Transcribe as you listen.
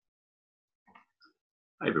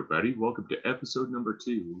Hi, everybody. Welcome to episode number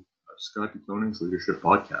 2 of Scott DeConing's Leadership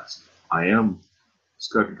Podcast. I am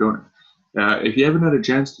Scott DeConing. If you haven't had a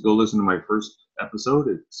chance to go listen to my first episode,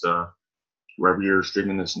 it's wherever you're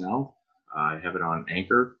streaming this now. I have it on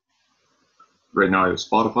Anchor. Right now I have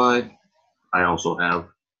Spotify. I also have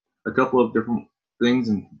a couple of different things,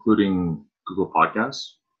 including Google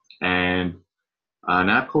Podcasts and an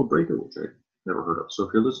app called Breaker, which I've never heard of. So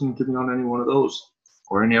if you're listening to me on any one of those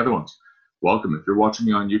or any other ones, welcome. If you're watching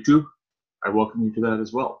me on YouTube, I welcome you to that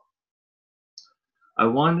as well. I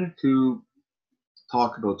wanted to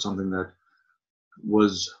talk about something that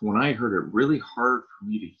was, when I heard it, really hard for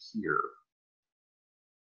me to hear.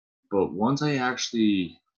 But once I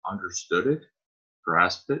actually understood it,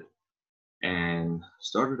 grasped it, and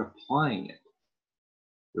started applying it,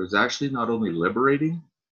 it was actually not only liberating,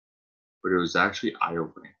 but it was actually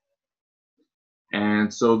eye-opening.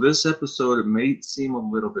 And so this episode, it may seem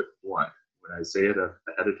a little bit blunt when I say it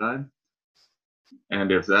ahead of time.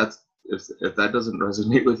 And if that doesn't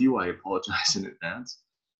resonate with you, I apologize in advance.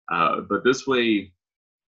 But this way,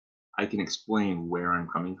 I can explain where I'm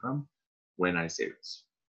coming from when I say this.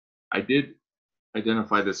 I did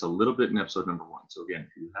identify this a little bit in episode number 1. So again,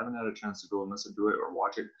 if you haven't had a chance to go and listen to it or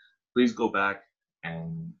watch it, please go back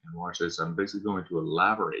and watch this. I'm basically going to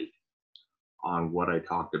elaborate on what I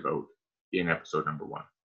talked about in episode number 1.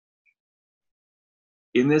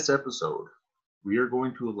 In this episode, we are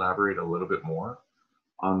going to elaborate a little bit more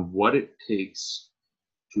on what it takes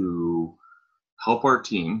to help our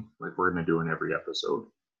team, like we're going to do in every episode.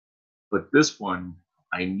 But this one,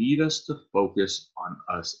 I need us to focus on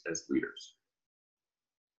us as leaders.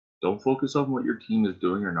 Don't focus on what your team is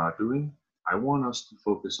doing or not doing. I want us to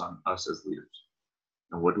focus on us as leaders.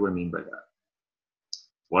 And what do I mean by that?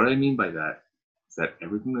 What I mean by that is that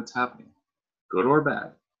everything that's happening, good or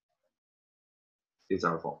bad, is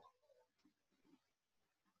our fault.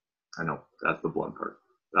 I know, that's the blunt part.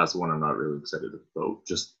 That's the one I'm not really excited about,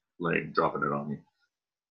 just dropping it on you.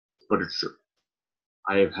 But it's true.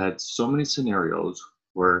 I have had so many scenarios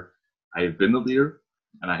where I have been the leader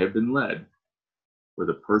and I have been led, where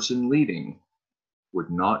the person leading would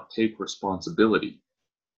not take responsibility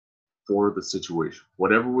for the situation.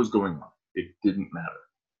 Whatever was going on, it didn't matter.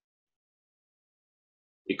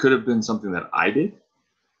 It could have been something that I did.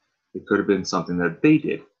 It could have been something that they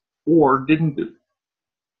did or didn't do.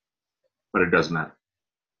 But it doesn't matter.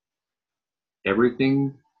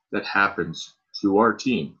 Everything that happens to our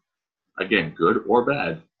team, again, good or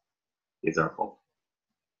bad, is our fault.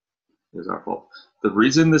 Is our fault. The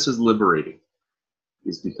reason this is liberating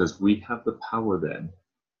is because we have the power then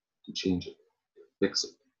to change it, to fix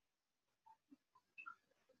it.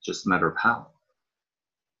 It's just a matter of how.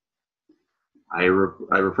 I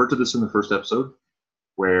referred to this in the first episode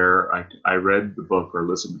where I read the book or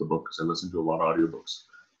listened to the book, because I listen to a lot of audiobooks.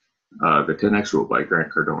 The 10X Rule by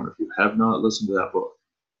Grant Cardone. If you have not listened to that book,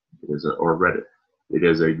 or read it, it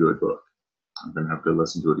is a good book. I'm going to have to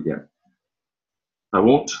listen to it again. I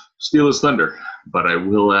won't steal his thunder, but I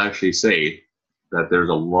will actually say that there's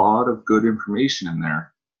a lot of good information in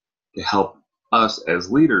there to help us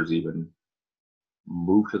as leaders even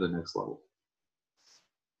move to the next level.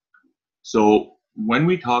 So when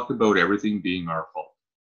we talk about everything being our fault,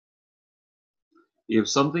 if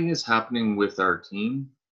something is happening with our team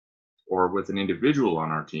or with an individual on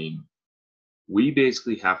our team, we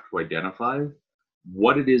basically have to identify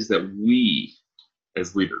what it is that we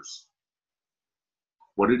as leaders,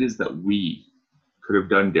 what it is that we could have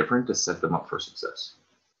done different to set them up for success.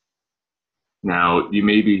 Now, you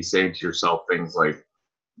may be saying to yourself things like,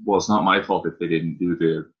 well, it's not my fault if they didn't do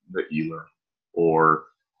the e-learn, or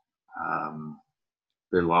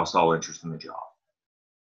they lost all interest in the job.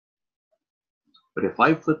 But if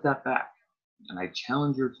I flip that back and I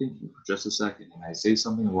challenge your thinking for just a second and I say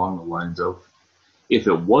something along the lines of, if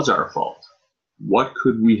it was our fault, what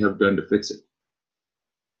could we have done to fix it?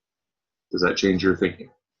 Does that change your thinking?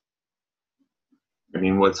 I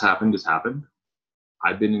mean, what's happened has happened.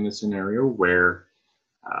 I've been in a scenario where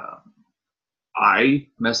I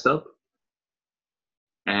messed up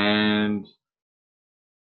and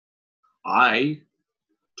I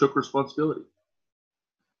took responsibility.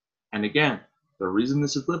 And again, the reason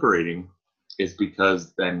this is liberating is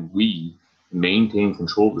because then we maintain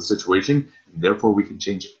control of the situation, and therefore we can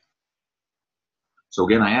change it. So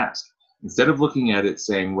again, I ask, instead of looking at it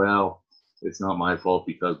saying, well, it's not my fault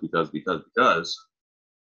because,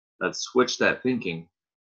 let's switch that thinking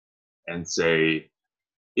and say,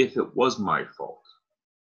 if it was my fault,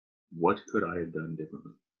 what could I have done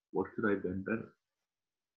differently? What could I have done better?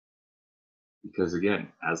 Because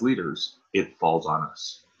again, as leaders, it falls on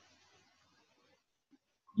us.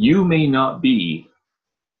 You may not be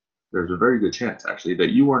there's a very good chance, actually,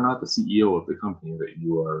 that you are not the CEO of the company that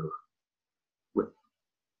you are with.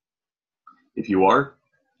 If you are,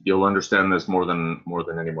 you'll understand this more than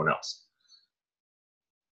anyone else.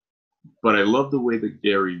 But I love the way that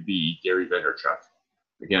Gary Vaynerchuk,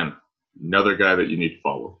 again, another guy that you need to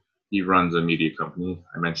follow. He runs a media company.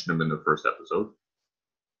 I mentioned him in the first episode.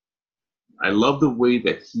 I love the way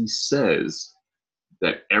that he says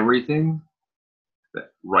that everything,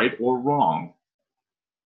 that right or wrong,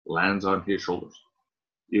 lands on his shoulders.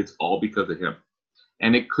 It's all because of him.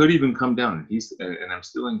 And it could even come down, and I'm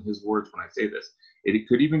stealing his words when I say this, it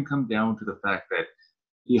could even come down to the fact that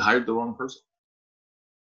he hired the wrong person.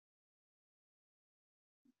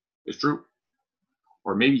 It's true.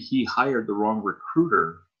 Or maybe he hired the wrong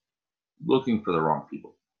recruiter looking for the wrong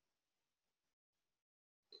people.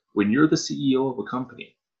 When you're the CEO of a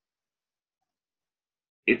company,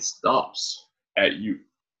 it stops at you.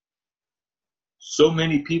 So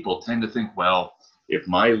many people tend to think, well, if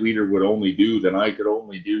my leader would only do, then I could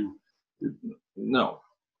only do. No,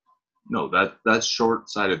 that's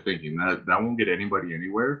short-sighted thinking. That won't get anybody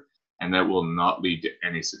anywhere, and that will not lead to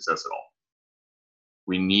any success at all.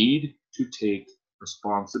 We need to take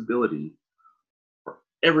responsibility for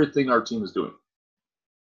everything our team is doing,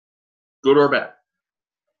 good or bad.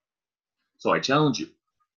 So I challenge you.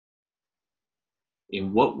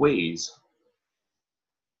 In what ways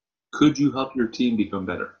could you help your team become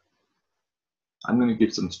better? I'm going to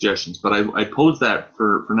give some suggestions, but I pose that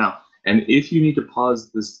for now. And if you need to pause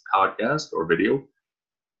this podcast or video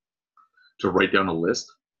to write down a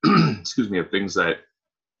list, excuse me, of things that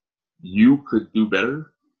you could do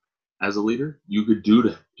better as a leader, you could do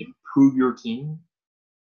to improve your team,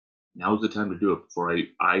 now's the time to do it before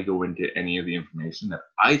I go into any of the information that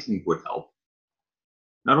I think would help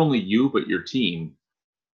not only you, but your team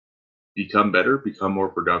become better, become more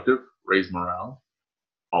productive, raise morale,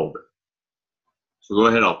 all of it. So go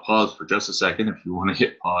ahead, I'll pause for just a second if you want to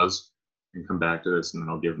hit pause and come back to this, and then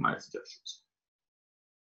I'll give my suggestions.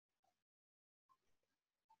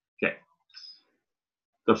 Okay.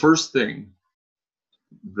 The first thing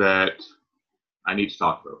that I need to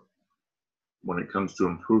talk about when it comes to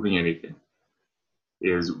improving anything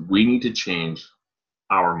is we need to change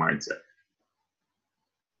our mindset.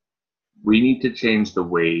 We need to change the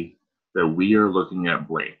way that we are looking at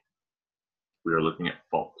blame. We are looking at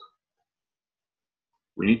fault.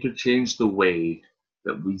 We need to change the way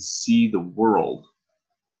that we see the world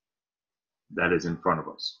that is in front of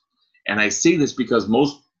us. And I say this because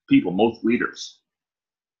most people, most leaders,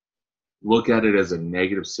 look at it as a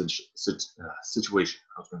negative situation.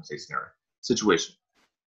 I was going to say scenario. Situation.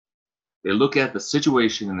 They look at the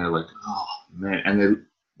situation and they're like, oh man, and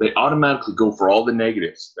they automatically go for all the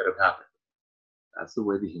negatives that have happened. That's the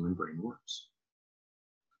way the human brain works.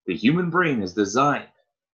 The human brain is designed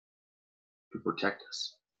to protect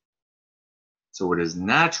us. So it is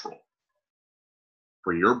natural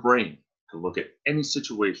for your brain to look at any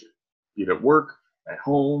situation, be it at work, at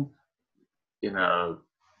home, in a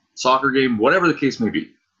soccer game, whatever the case may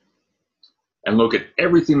be, and look at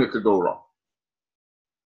everything that could go wrong.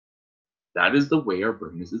 That is the way our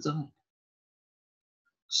brain is designed.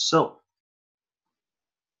 So,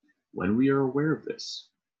 when we are aware of this,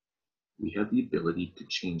 we have the ability to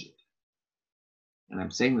change it. And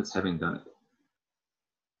I'm saying this having done it.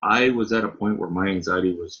 I was at a point where my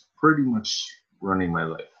anxiety was pretty much running my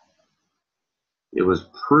life. It was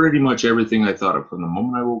pretty much everything I thought of from the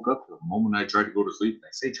moment I woke up to the moment I tried to go to sleep. And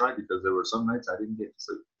I say tried because there were some nights I didn't get to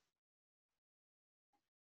sleep.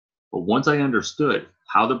 But once I understood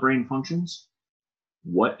how the brain functions,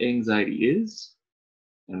 what anxiety is,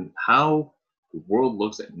 and how the world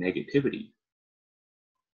looks at negativity,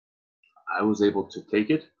 I was able to take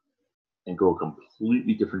it and go a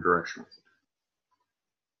completely different direction with it.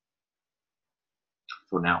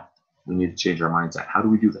 So now we need to change our mindset. How do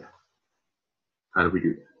we do that? How do we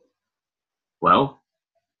do that? Well,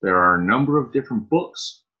 there are a number of different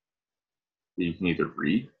books that you can either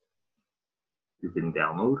read, you can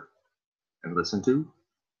download, and listen to.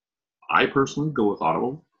 I personally go with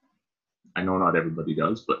Audible. I know not everybody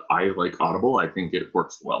does, but I like Audible. I think it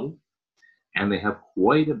works well. And they have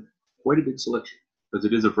quite a big selection because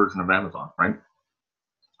it is a version of Amazon, right?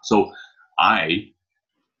 So I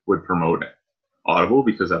would promote Audible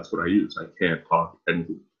because that's what I use. I can't talk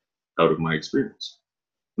anything out of my experience.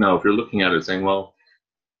 Now, if you're looking at it saying, well,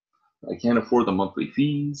 I can't afford the monthly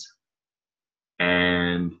fees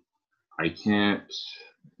and I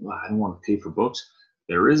don't want to pay for books.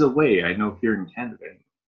 There is a way, I know here in Canada,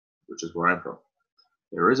 which is where I'm from,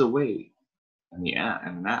 there is a way in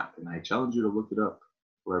an app, and I challenge you to look it up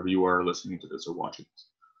wherever you are listening to this or watching this.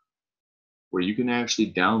 where you can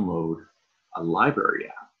actually download a library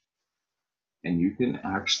app and you can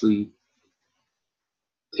actually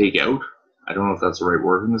take out, I don't know if that's the right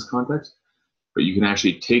word in this context, but you can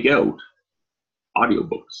actually take out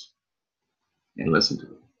audiobooks and listen to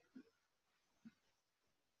them.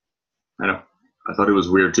 I know, I thought it was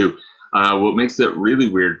weird too. What makes it really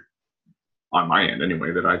weird on my end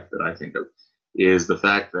anyway, that I think of, is the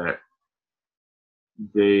fact that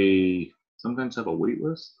they sometimes have a wait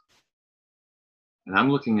list. And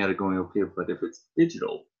I'm looking at it going, okay, but if it's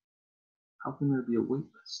digital, how can there be a wait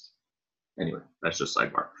list? Anyway, that's just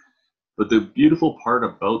sidebar. But the beautiful part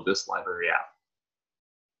about this library app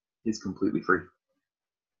is completely free.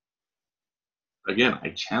 Again, I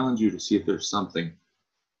challenge you to see if there's something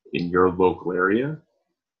in your local area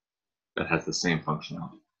that has the same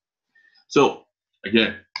functionality. So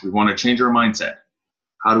again, we want to change our mindset.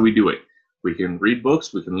 How do we do it? We can read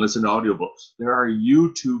books, we can listen to audiobooks. There are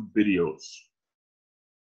YouTube videos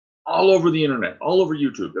all over the internet, all over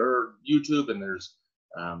YouTube. There are YouTube, and there's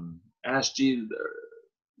Ask G,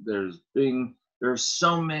 there's Bing. There's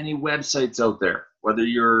so many websites out there. Whether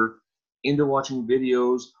you're into watching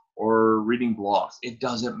videos or reading blogs, it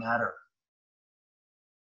doesn't matter.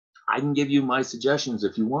 I can give you my suggestions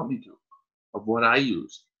if you want me to, of what I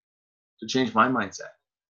use to change my mindset.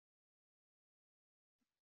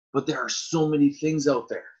 But there are so many things out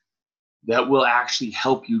there that will actually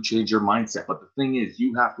help you change your mindset. But the thing is,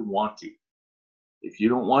 you have to want to. If you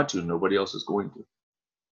don't want to, nobody else is going to.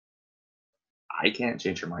 I can't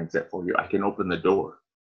change your mindset for you. I can open the door.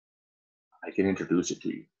 I can introduce it to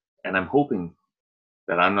you. And I'm hoping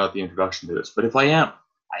that I'm not the introduction to this. But if I am,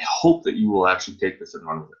 I hope that you will actually take this and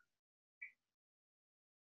run with it.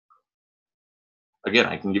 Again,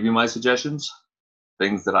 I can give you my suggestions,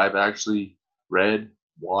 things that I've actually read,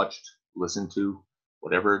 watched, listened to,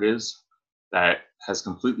 whatever it is, that has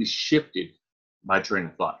completely shifted my train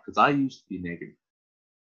of thought. Because I used to be negative.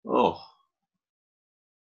 Oh,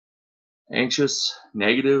 anxious,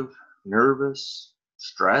 negative, nervous,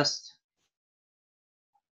 stressed.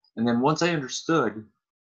 And then once I understood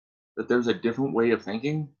that there's a different way of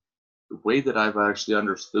thinking, the way that I've actually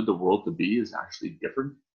understood the world to be is actually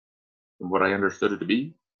different than what I understood it to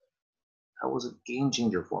be, that was a game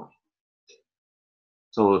changer for me.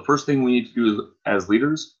 So the first thing we need to do as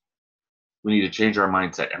leaders, we need to change our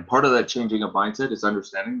mindset. And part of that changing of mindset is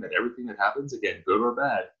understanding that everything that happens, again, good or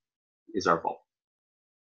bad, is our fault.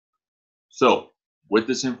 So with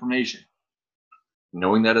this information,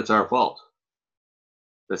 knowing that it's our fault,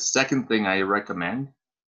 the second thing I recommend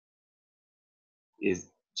is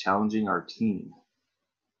challenging our team.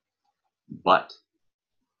 But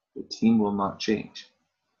the team will not change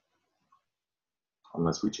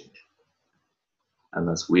unless we change.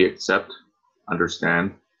 Unless we accept,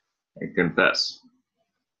 understand, and confess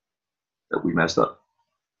that we messed up.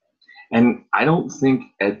 And I don't think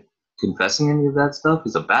confessing any of that stuff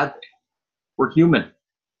is a bad thing. We're human.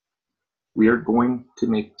 We are going to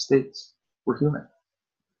make mistakes. We're human.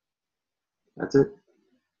 That's it.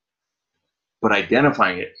 But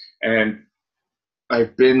identifying it, and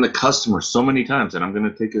I've been the customer so many times, and I'm going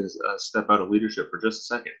to take a step out of leadership for just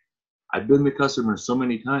a second. I've been the customer so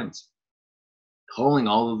many times, calling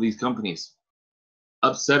all of these companies,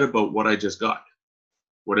 upset about what I just got,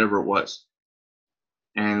 whatever it was,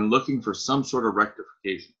 and looking for some sort of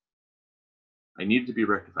rectification. I need to be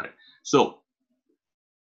rectified. So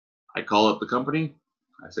I call up the company.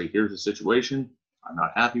 I say, here's the situation. I'm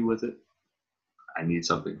not happy with it. I need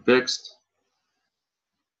something fixed.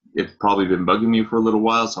 It's probably been bugging me for a little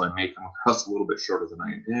while, so I may come across a little bit shorter than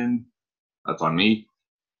I intend. That's on me.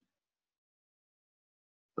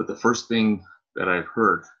 But the first thing that I've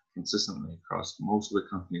heard consistently across most of the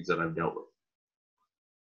companies that I've dealt with,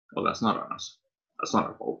 oh, that's not on us. That's not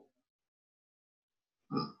our fault.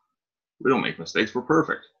 We don't make mistakes. We're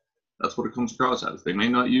perfect. That's what it comes across as. They may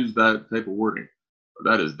not use that type of wording,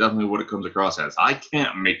 but that is definitely what it comes across as. I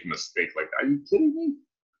can't make a mistake like that. Are you kidding me?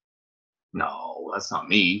 No, that's not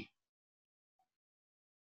me.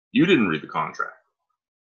 You didn't read the contract.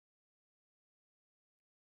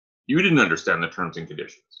 You didn't understand the terms and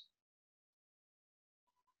conditions.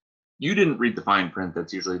 You didn't read the fine print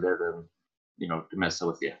that's usually there to, to mess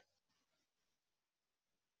with you.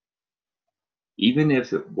 Even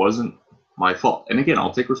if it wasn't my fault. And again,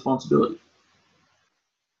 I'll take responsibility.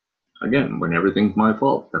 Again, when everything's my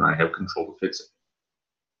fault, then I have control to fix it.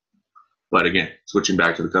 But again, switching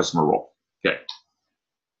back to the customer role. Okay.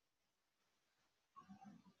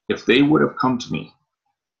 If they would have come to me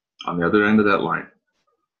on the other end of that line,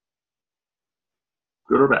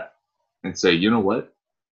 good or bad, and say, you know what?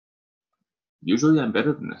 Usually I'm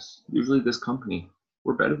better than this. Usually this company,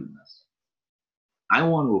 we're better than this. I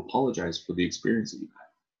want to apologize for the experience that you've had.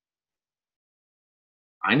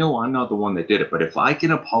 I know I'm not the one that did it, but if I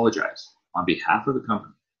can apologize on behalf of the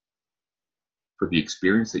company for the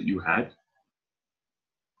experience that you had,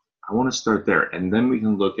 I want to start there, and then we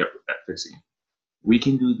can look at fixing it. We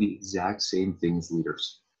can do the exact same thing as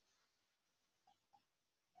leaders.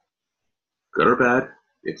 Good or bad,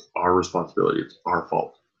 it's our responsibility. It's our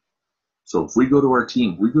fault. So if we go to our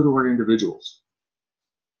team, we go to our individuals,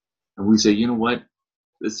 and we say, you know what,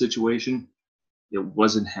 this situation, it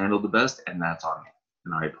wasn't handled the best, and that's on me,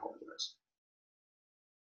 and I apologize.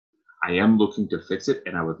 I am looking to fix it,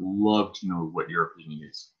 and I would love to know what your opinion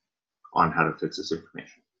is on how to fix this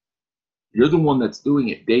information. You're the one that's doing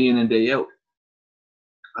it day in and day out.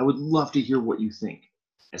 I would love to hear what you think.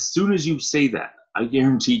 As soon as you say that, I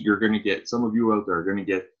guarantee you're going to get, some of you out there are going to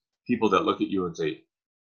get people that look at you and say,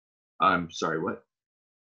 I'm sorry, what?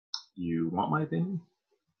 You want my opinion?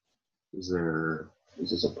 Is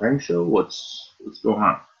this a prank show? What's going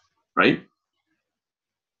on? Right?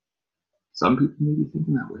 Some people may be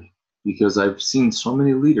thinking that way because I've seen so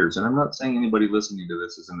many leaders, and I'm not saying anybody listening to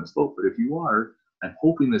this is in this boat, but if you are, I'm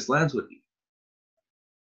hoping this lands with you.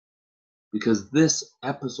 Because this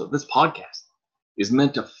episode, this podcast, is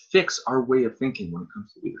meant to fix our way of thinking when it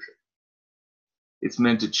comes to leadership. It's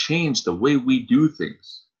meant to change the way we do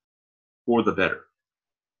things for the better.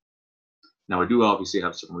 Now, I do obviously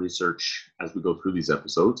have some research as we go through these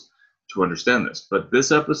episodes to understand this, but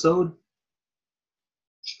this episode,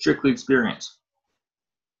 strictly experience.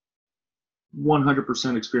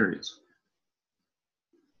 100% experience.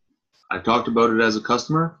 I've talked about it as a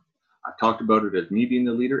customer. I've talked about it as me being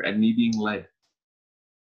the leader and me being led.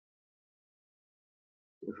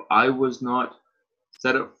 If I was not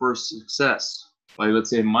set up for success by, let's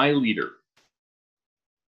say, my leader,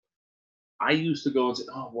 I used to go and say,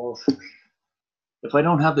 oh, well, if I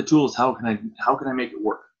don't have the tools, how can I make it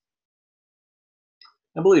work?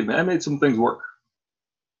 And believe me, I made some things work.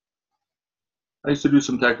 I used to do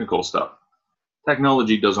some technical stuff.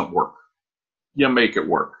 Technology doesn't work. You make it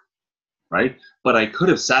work, right? But I could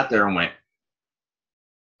have sat there and went,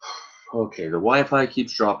 okay, the Wi-Fi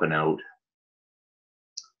keeps dropping out.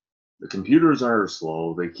 The computers are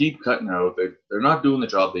slow. They keep cutting out. They're not doing the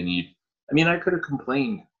job they need. I mean, I could have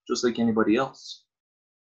complained just like anybody else.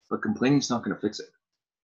 But complaining is not going to fix it.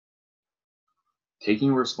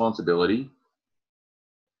 Taking responsibility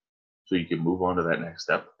so you can move on to that next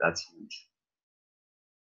step, that's huge.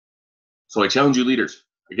 So I challenge you leaders,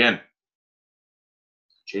 again,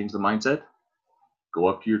 change the mindset, go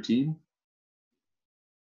up to your team.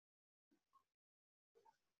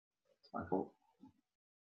 It's my fault.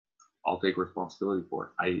 I'll take responsibility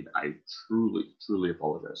for it. I truly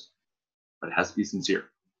apologize. But it has to be sincere.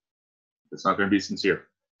 If it's not going to be sincere,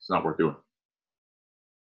 it's not worth doing.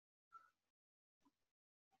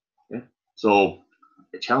 Okay? So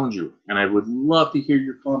I challenge you, and I would love to hear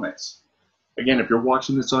your comments. Again, if you're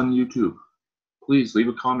watching this on YouTube, please leave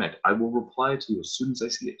a comment. I will reply to you as soon as I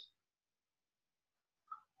see it.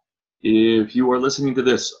 If you are listening to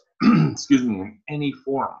this, excuse me, in any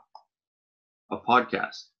form of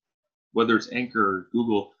podcast, whether it's Anchor or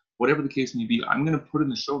Google, whatever the case may be, I'm going to put in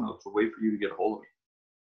the show notes a way for you to get a hold of me.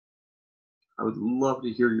 I would love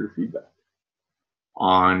to hear your feedback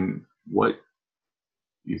on what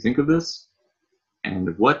you think of this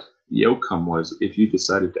and what the outcome was if you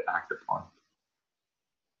decided to act upon it.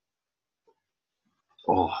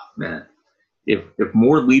 Oh, man. If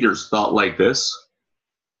more leaders thought like this,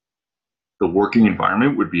 the working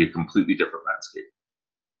environment would be a completely different landscape.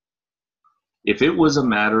 If it was a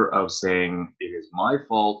matter of saying, it is my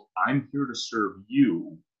fault, I'm here to serve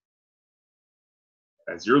you,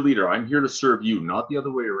 as your leader, I'm here to serve you, not the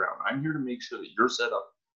other way around. I'm here to make sure that you're set up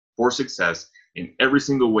for success in every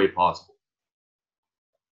single way possible.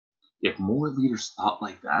 If more leaders thought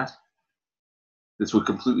like that, this would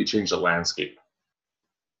completely change the landscape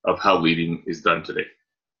of how leading is done today.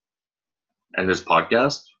 And this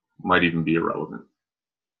podcast might even be irrelevant.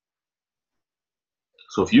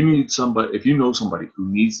 So if you know somebody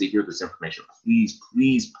who needs to hear this information, please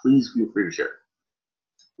feel free to share it.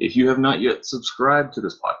 If you have not yet subscribed to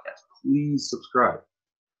this podcast, please subscribe.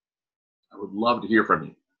 I would love to hear from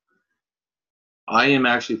you. I am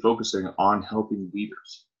actually focusing on helping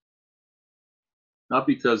leaders. Not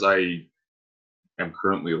because I am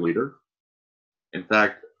currently a leader. In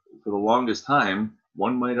fact, for the longest time,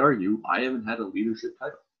 one might argue, I haven't had a leadership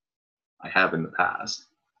title. I have in the past.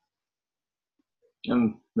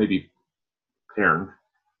 And maybe parent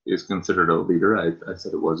is considered a leader. I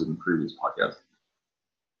said it was in the previous podcast.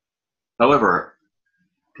 However,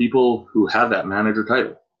 people who have that manager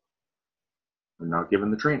title are not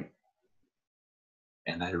given the training.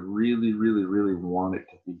 And I really, really, really want it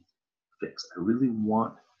to be fixed. I really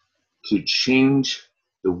want to change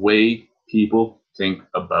the way people think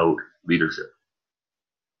about leadership.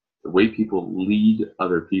 The way people lead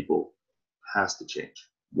other people has to change.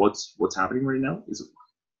 What's happening right now isn't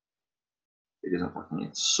working. It isn't working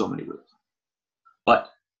in so many ways. But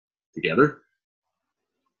together,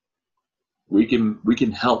 we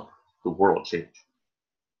can help the world change.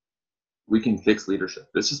 We can fix leadership.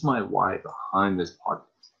 This is my why behind this podcast.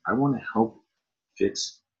 I want to help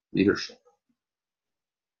fix leadership.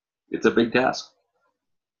 It's a big task.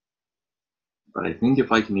 But I think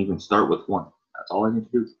if I can even start with one, that's all I need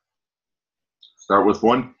to do. Start with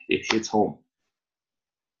one, it hits home.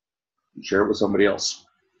 You share it with somebody else,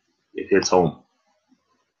 it hits home.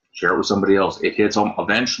 Share it with somebody else, it hits home.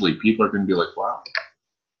 Eventually, people are going to be like, wow,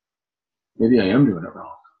 maybe I am doing it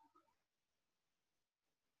wrong.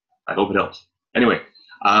 I hope it helps. Anyway,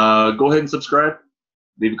 go ahead and subscribe.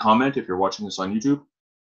 Leave a comment if you're watching this on YouTube.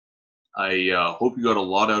 I hope you got a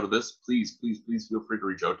lot out of this. Please, please, please feel free to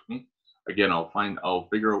reach out to me. Again, I'll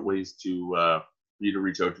figure out ways to for you to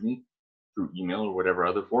reach out to me through email or whatever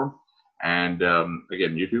other form. And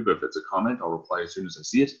again, YouTube, if it's a comment, I'll reply as soon as I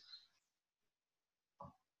see it.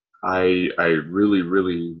 I really,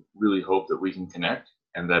 really, really hope that we can connect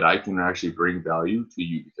and that I can actually bring value to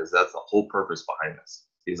you, because that's the whole purpose behind this,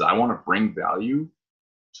 is I want to bring value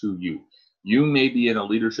to you. You may be in a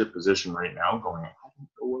leadership position right now going, I don't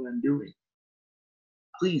know what I'm doing.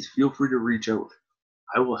 Please feel free to reach out.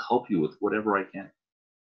 I will help you with whatever I can.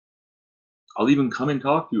 I'll even come and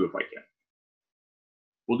talk to you if I can.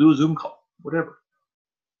 We'll do a Zoom call, whatever.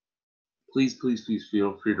 Please, please, please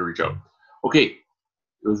feel free to reach out. Okay,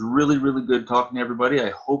 it was really, really good talking to everybody. I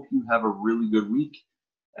hope you have a really good week,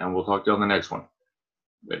 and we'll talk to you on the next one.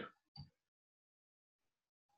 Later.